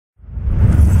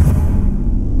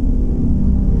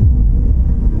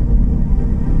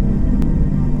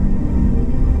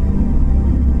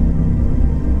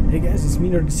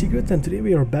TheNerdySecret, and today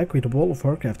we are back with World of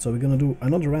Warcraft. So we're gonna do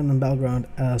another random battleground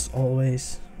as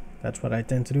always. That's what I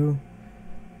tend to do.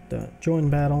 The join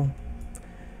battle.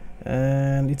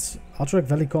 And it's Alterac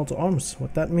Valley Call to Arms.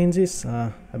 What that means is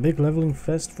a big leveling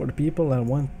fest for the people that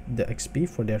want the XP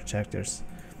for their chapters.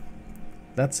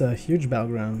 That's a huge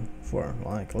battleground for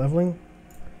like leveling.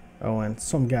 Oh, and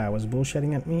some guy was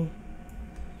bullshitting at me.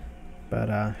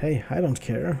 But hey, I don't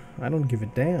care. I don't give a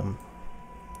damn.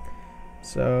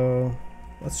 So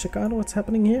let's check out what's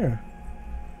happening here.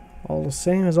 All the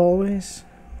same as always.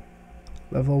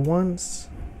 Level 1s,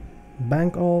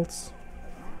 bank alts.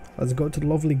 Let's go to the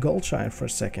lovely Goldshire for a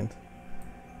second.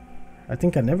 I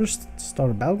think I never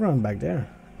started battleground back there.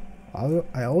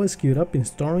 I always queued up in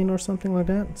Storming or something like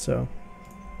that. So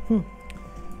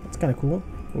that's kind of cool.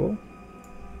 Whoa,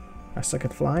 I suck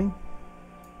at flying.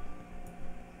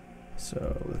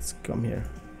 So let's come here.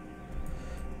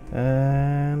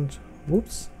 And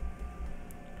whoops.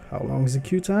 How long is the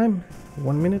queue time?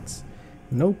 1 minute.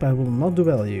 Nope, I will not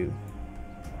duel you.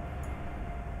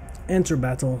 Enter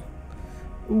battle.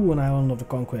 Ooh, an island of the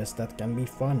Conquest. That can be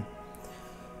fun.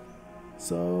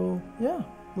 So yeah,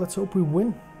 let's hope we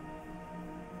win.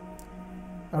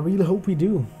 I really hope we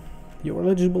do. You are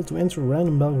eligible to enter a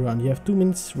random battleground. You have 2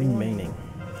 minutes remaining.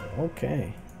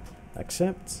 Okay.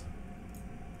 Accept.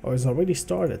 Oh, it's already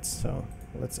started, so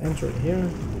let's enter it here.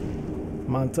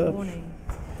 Mount up.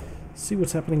 See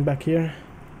what's happening back here.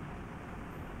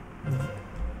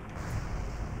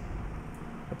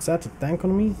 What's that? A tank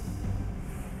on me?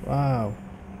 Wow.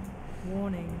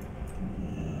 Warning.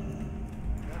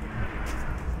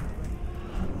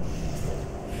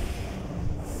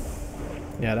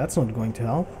 Yeah, that's not going to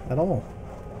help at all.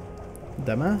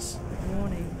 Dumbass.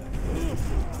 Warning.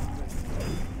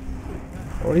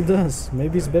 Or he does.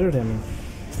 Maybe he's better than me.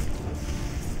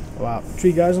 Wow,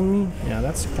 3 guys on me? Yeah,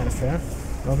 that's kind of fair.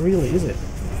 Not really, is it?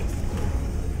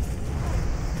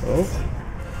 Oh.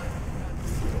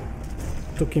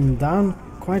 Took him down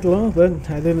quite low, but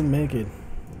I didn't make it.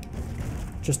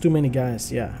 Just too many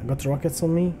guys. Yeah, I got rockets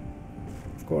on me.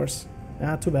 Of course.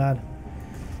 Ah, too bad.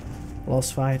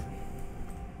 Lost fight.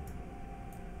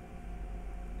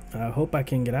 I hope I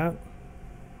can get out.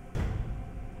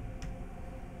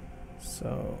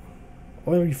 So,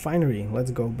 oil refinery,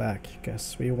 let's go back,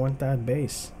 because we want that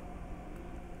base.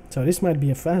 So this might be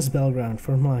a fast battleground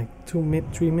for like 3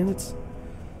 minutes.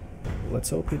 Let's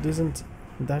hope it isn't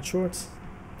that short.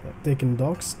 They're taking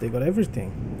docks, they got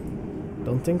everything.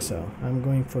 Don't think so. I'm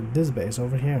going for this base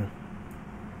over here.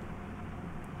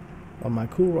 On my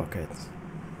cool rocket.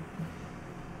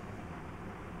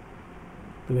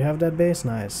 Do we have that base?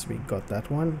 Nice, we got that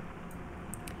one.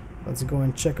 Let's go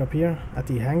and check up here at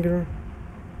the hangar.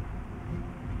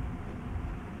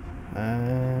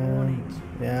 And Warning.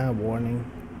 yeah,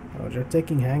 warning. Oh, they're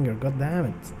taking hangar. God damn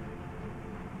it.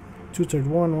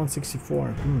 231,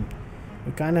 164.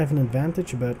 We kind of have an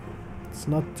advantage, but it's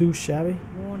not too shabby.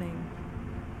 Warning.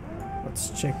 Let's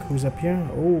check who's up here.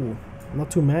 Oh, not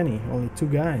too many. Only 2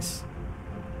 guys.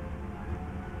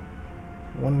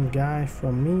 1 guy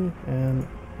from me and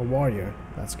a warrior.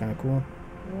 That's kind of cool.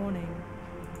 Warning.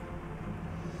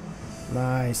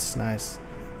 Nice, nice.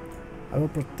 I will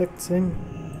protect him.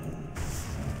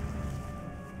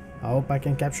 I hope I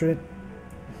can capture it.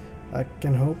 I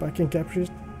can hope I can capture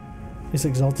it. He's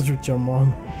exalted with your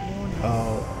mom.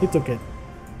 Oh, he took it.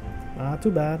 Ah, too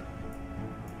bad.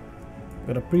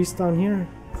 Got a priest down here.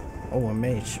 Oh, a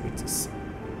mage with this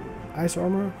ice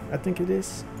armor, I think it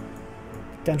is.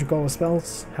 Can't recall the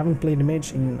spells. Haven't played a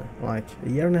mage in like a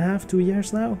year and a half, 2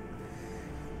 years now.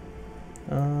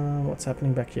 What's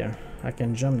happening back here? I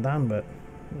can jump down, but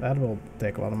that will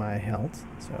take a lot of my health,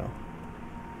 so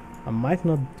I might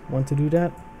not want to do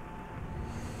that.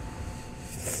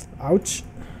 Ouch.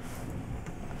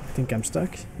 I think I'm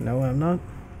stuck. No, I'm not.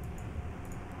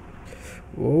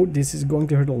 Whoa, this is going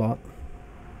to hurt a lot.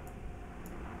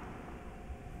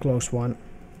 Close one.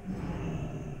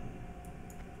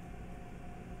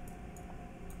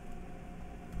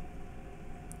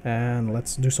 And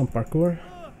let's do some parkour.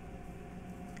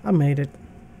 I made it.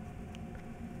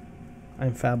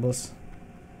 I'm fabulous.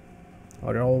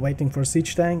 Oh, they're all waiting for a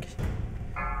siege tank.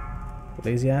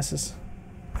 Lazy asses.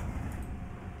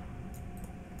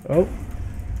 Oh,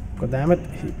 god damn it,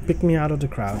 he picked me out of the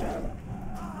crowd.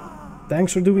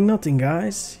 Thanks for doing nothing,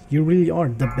 guys. You really are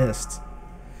the best.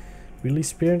 Really,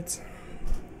 Spirit?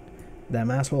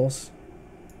 Damn assholes.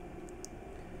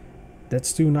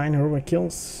 That's 2 9 heroic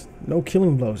kills. No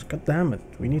killing blows. God damn it.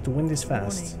 We need to win this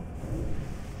fast. Warning.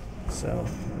 So,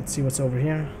 let's see what's over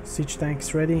here. Siege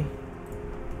tank's ready.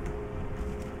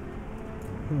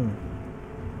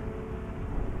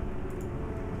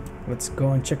 Let's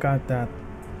go and check out that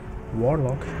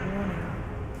warlock.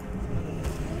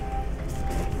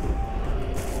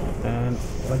 And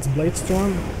let's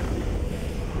Bladestorm.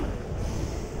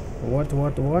 What?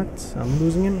 I'm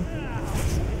losing him.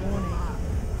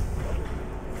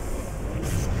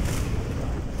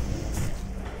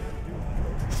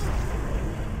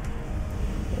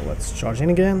 Let's charge in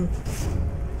again.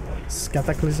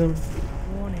 Scataclysm.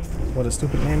 What a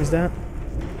stupid name is that?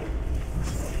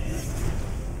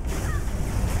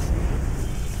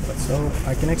 Let's hope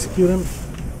I can execute him.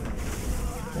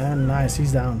 And nice,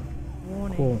 he's down.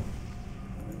 Cool.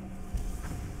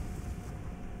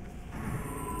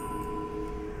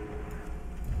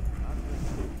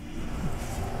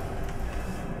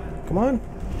 Come on.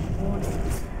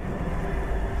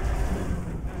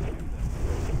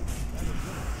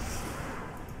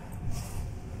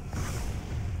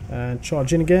 And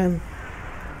charge in again.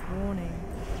 Warning.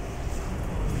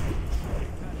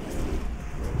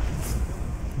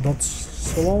 Dot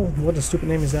Solo? What a stupid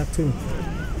name is that too?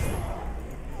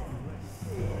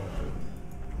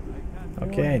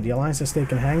 Okay, the Alliance has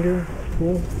taken Hanger.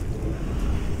 Cool.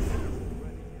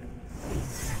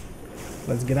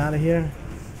 Let's get out of here.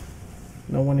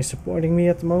 No one is supporting me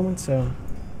at the moment, so...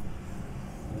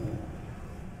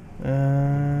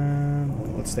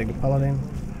 let's take the Paladin.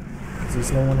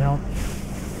 He's low on health.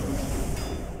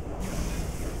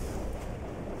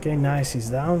 Okay, nice, he's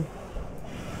down.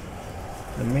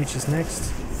 The mage is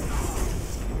next.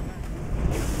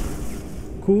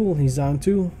 Cool, he's down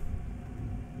too.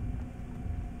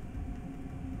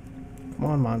 Come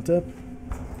on, mount up.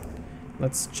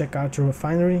 Let's check out your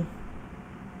refinery.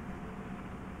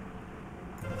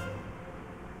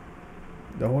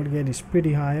 The Horde Gate is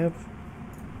pretty high up.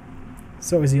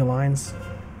 So is the Alliance.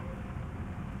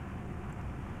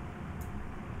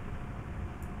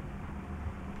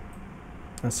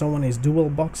 And someone is dual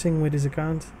boxing with his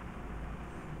account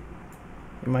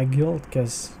in my guild,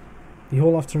 because the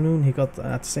whole afternoon he got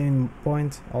at the same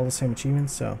point all the same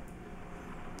achievements, so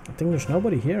I think there's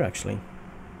nobody here actually.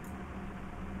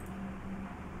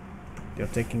 They're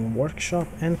taking workshop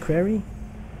and quarry.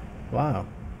 Wow.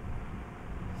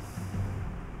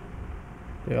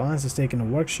 The Alliance is taking a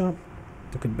workshop,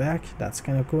 took it back, that's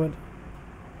kind of good.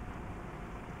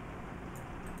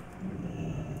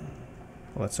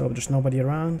 Let's hope there's nobody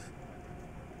around,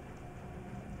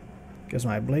 because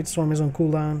my Bladestorm is on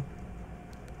cooldown.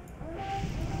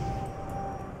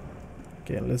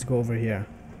 Okay, let's go over here.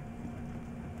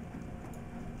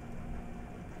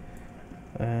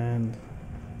 And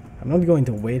I'm not going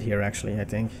to wait here actually, I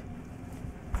think.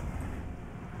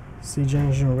 Siege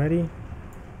engine ready.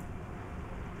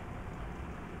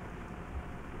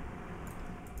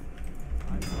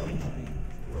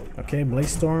 Okay,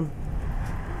 Bladestorm.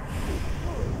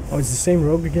 Oh, it's the same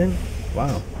rogue again?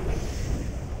 Wow.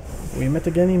 We met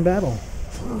again in battle.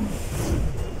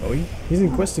 Oh, he's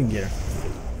in questing gear.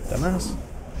 Dumbass.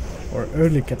 Or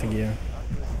early cat gear.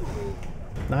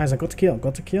 Nice, I got the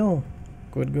kill.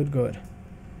 Good.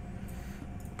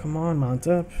 Come on, mount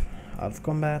up. Out of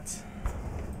combat.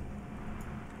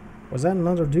 Was that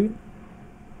another dude?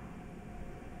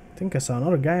 I think I saw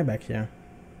another guy back here.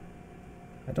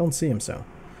 I don't see him, so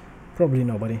probably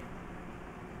nobody.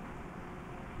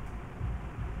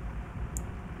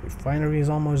 Refinery is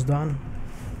almost done.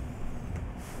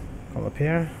 Come up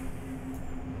here.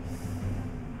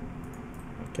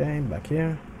 Okay, back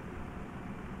here.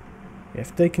 We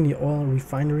have taken the oil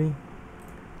refinery.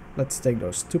 Let's take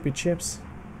those stupid chips.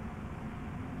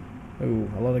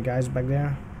 Ooh, a lot of guys back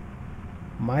there.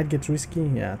 Might get risky.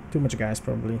 Yeah, too much guys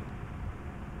probably.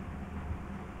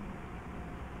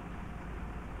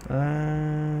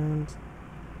 And...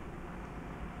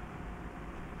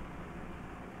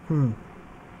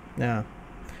 yeah,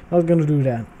 not gonna do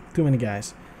that. Too many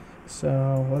guys.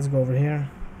 So let's go over here.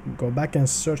 Go back and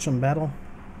search on battle.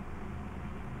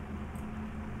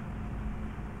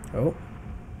 Oh.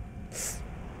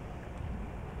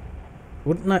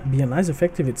 Wouldn't that be a nice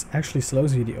effect if it actually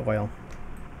slows you the oil?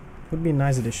 Would be a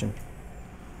nice addition.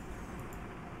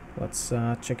 Let's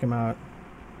check him out.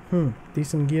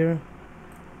 Decent gear.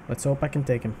 Let's hope I can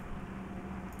take him.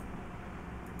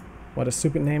 What a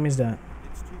stupid name is that?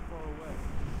 It's too far away.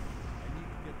 I need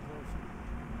to get closer.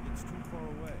 It's too far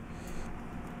away.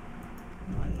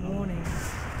 Warning.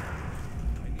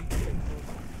 I need to get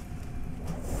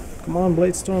closer. Come on,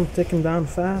 Bladestorm, take him down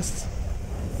fast.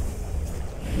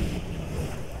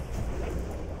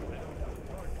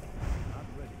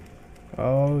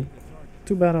 Oh,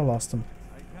 too bad I lost him.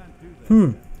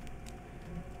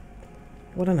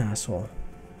 What an asshole.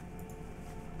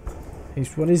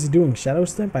 What is he doing? Shadow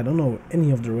Step? I don't know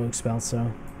any of the rogue spells,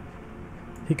 so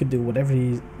he could do whatever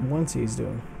he wants he's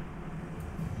doing.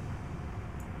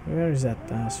 Where is that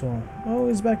asshole? Oh,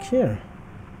 he's back here.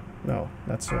 No,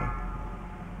 that's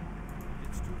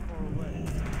It's too far away.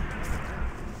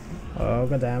 Oh,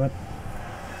 god damn it.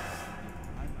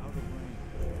 I'm out of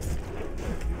range. I need to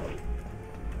get closer.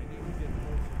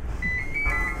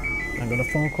 I got a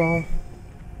phone call.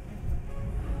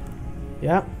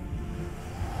 Ja.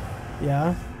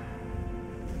 Ja.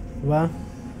 Wat?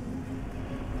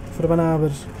 Voor de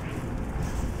banaber.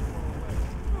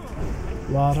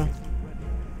 Waar?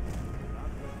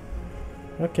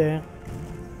 Okay.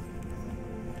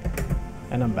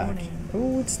 And I'm back.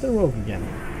 Oh, it's the rogue again.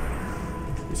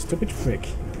 You stupid prick.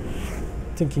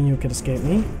 Thinking you could escape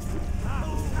me?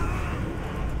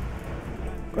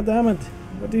 God damn it.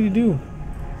 What did you do?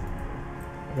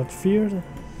 I got feared.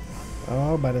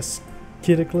 Oh, by this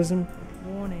cataclysm.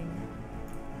 Warning.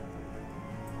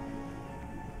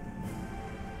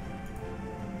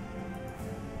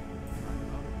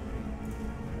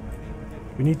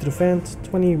 We need to defend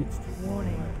 20.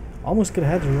 Warning. Almost could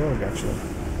have had the rogue actually.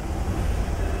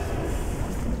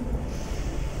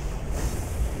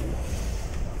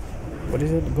 What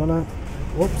is it? Gonna.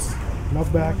 Whoops.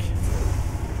 Knockback.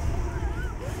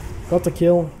 Got the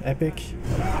kill. Epic.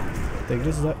 Take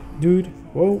this, dude.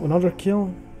 Whoa, another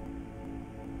kill.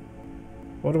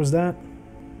 What was that?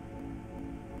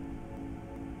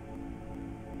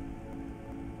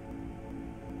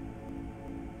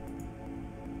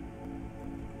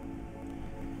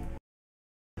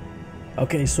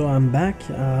 Okay, so I'm back.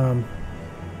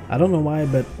 I don't know why,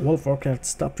 but World of Warcraft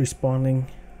stopped responding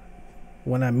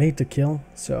when I made the kill.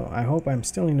 So I hope I'm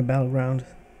still in the battleground.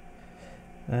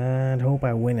 And hope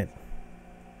I win it.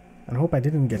 And hope I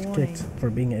didn't get kicked for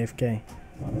being AFK.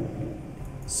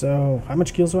 So, how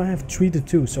much kills do I have? 3 to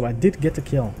 2, so I did get the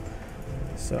kill.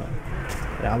 So,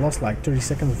 yeah, I lost like 30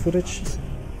 seconds of footage.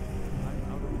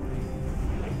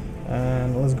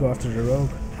 And let's go after the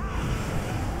rogue.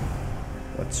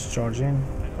 Let's charge in.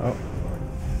 Oh.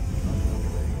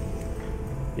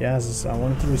 Yes, I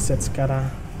want to reset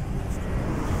Skada.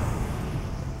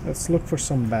 Let's look for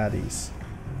some baddies.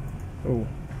 Oh,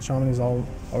 Shaman is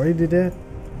already dead.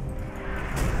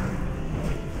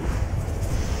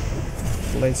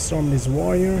 Let's storm this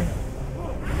warrior.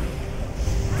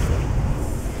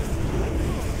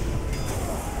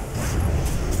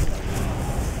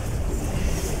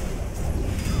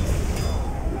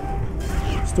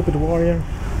 Stupid warrior.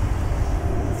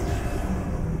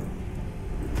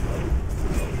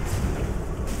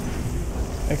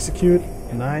 Execute.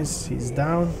 Nice, he's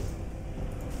down.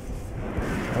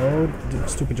 Oh, the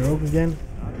stupid rogue again.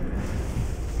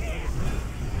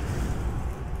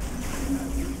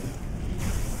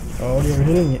 Oh, you're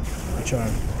healing it,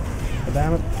 charm. God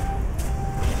damn it.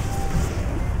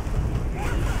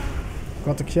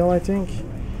 Got the kill, I think.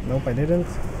 Nope, I didn't.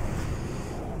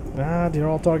 Ah, they're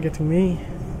all targeting me.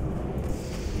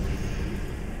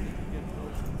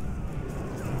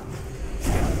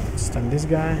 Stun this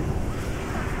guy.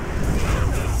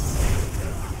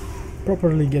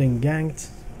 Properly getting ganked.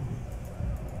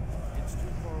 It's too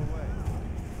far away.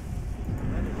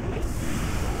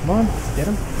 Come on, get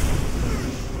him.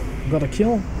 Got a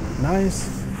kill. Nice.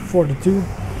 4 to 2.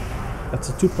 That's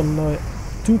a 2.0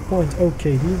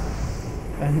 KD.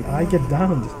 And I get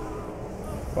downed.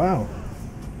 Wow.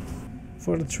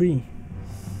 4 to 3.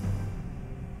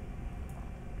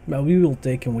 Well, we will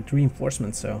take him with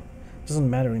reinforcements, so it doesn't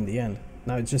matter in the end.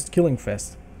 Now it's just killing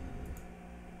fest.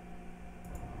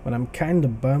 But I'm kinda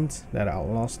bummed that I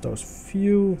lost those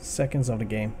few seconds of the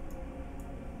game.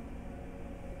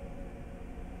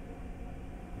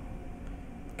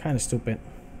 Kinda stupid.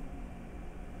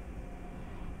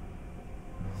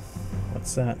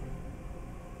 What's that?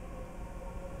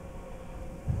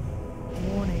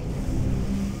 Warning.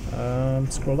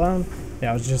 Scroll down.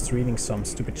 Yeah, I was just reading some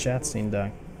stupid chats in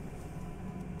the...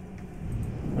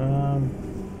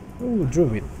 Ooh,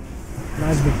 Druid.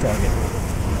 Nice big target.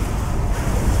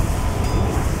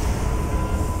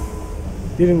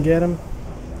 Didn't get him.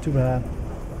 Too bad.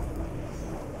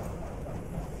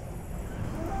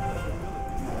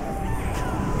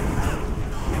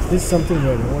 This is something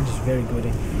where the Horde is very good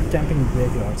in. Camping in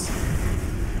graveyards.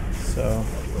 So...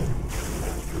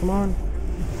 Come on.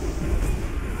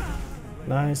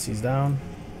 Nice, he's down.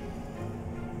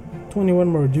 21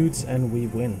 more dudes and we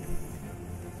win.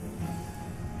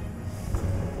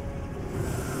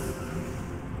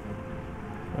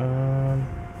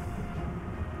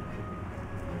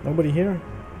 Nobody here?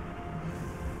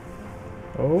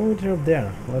 Oh, they're up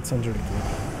there. Let's enter the group.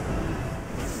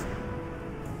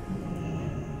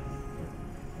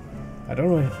 I don't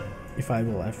know if I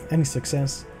will have any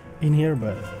success, in here,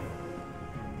 but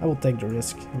I will take the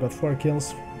risk. I got 4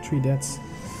 kills, 3 deaths.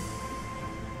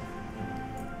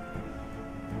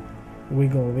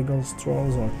 Wiggles,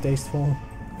 trolls are tasteful.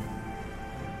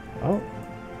 Oh,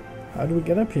 how do we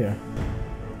get up here?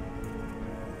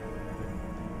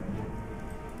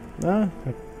 Ah,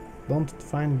 I don't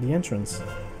find the entrance.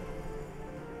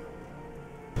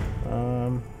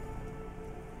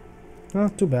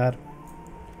 Not too bad.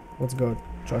 Let's go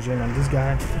charge in on this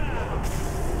guy.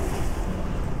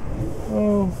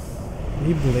 Oh,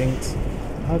 he blinked.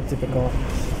 How typical.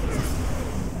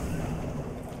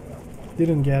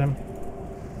 Didn't get him.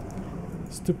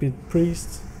 Stupid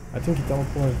priest. I think he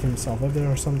teleported himself up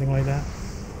there or something like that.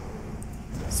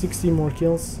 60 more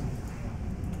kills.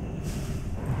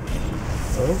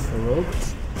 Oh, a rogue.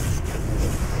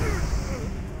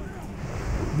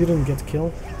 Didn't get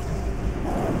killed.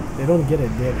 They don't get it,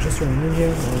 they're just running in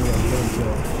here and we are getting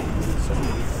killed. So.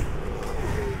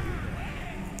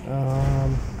 Oh,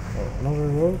 another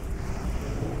rogue.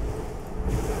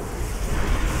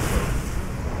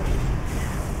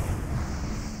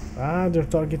 Ah, they're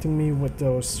targeting me with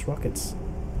those rockets.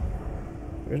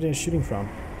 Where are they shooting from?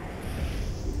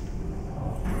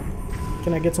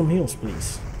 Can I get some heals,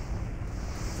 please?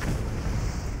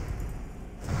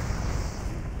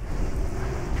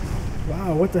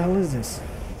 Wow, what the hell is this?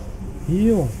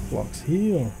 Heal, blocks,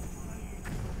 heal.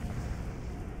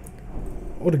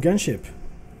 Oh, the gunship.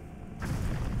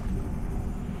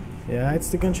 Yeah, it's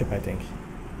the gunship, I think.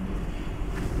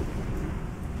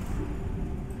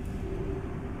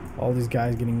 All these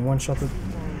guys getting one-shotted.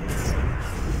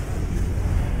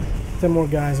 10 more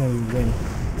guys and we win.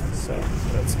 So,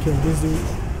 let's kill this dude.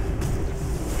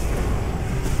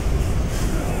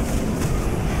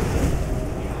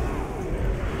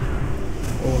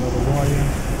 Oh, another warrior.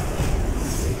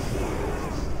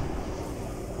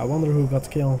 I wonder who got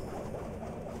killed.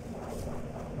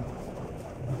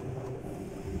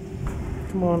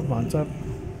 Come on, mount up.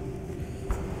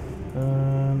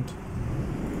 And...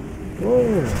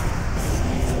 whoa!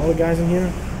 All the guys in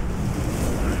here.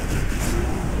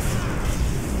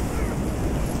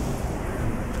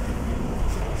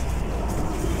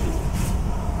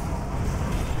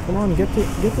 Come on, get the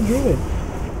druid.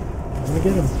 I'm gonna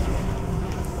get him.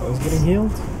 Oh, he's getting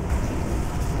healed.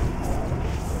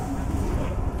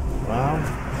 Wow.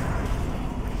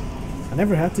 I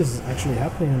never had this actually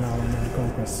happening in our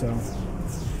Conquest, so...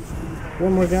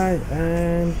 one more guy,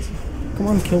 and... come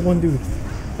on, kill one dude.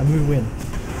 And we win.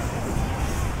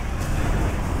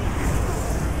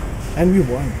 And we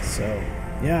won, so...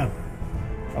 yeah.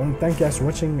 I want to thank you guys for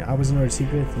watching. I was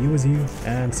TheNerdySecret, you was you,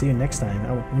 and see you next time.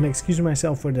 I want to excuse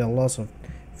myself for the loss of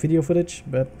video footage,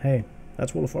 but hey,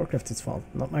 that's World of Warcraft's fault,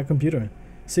 not my computer.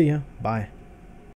 See ya, bye.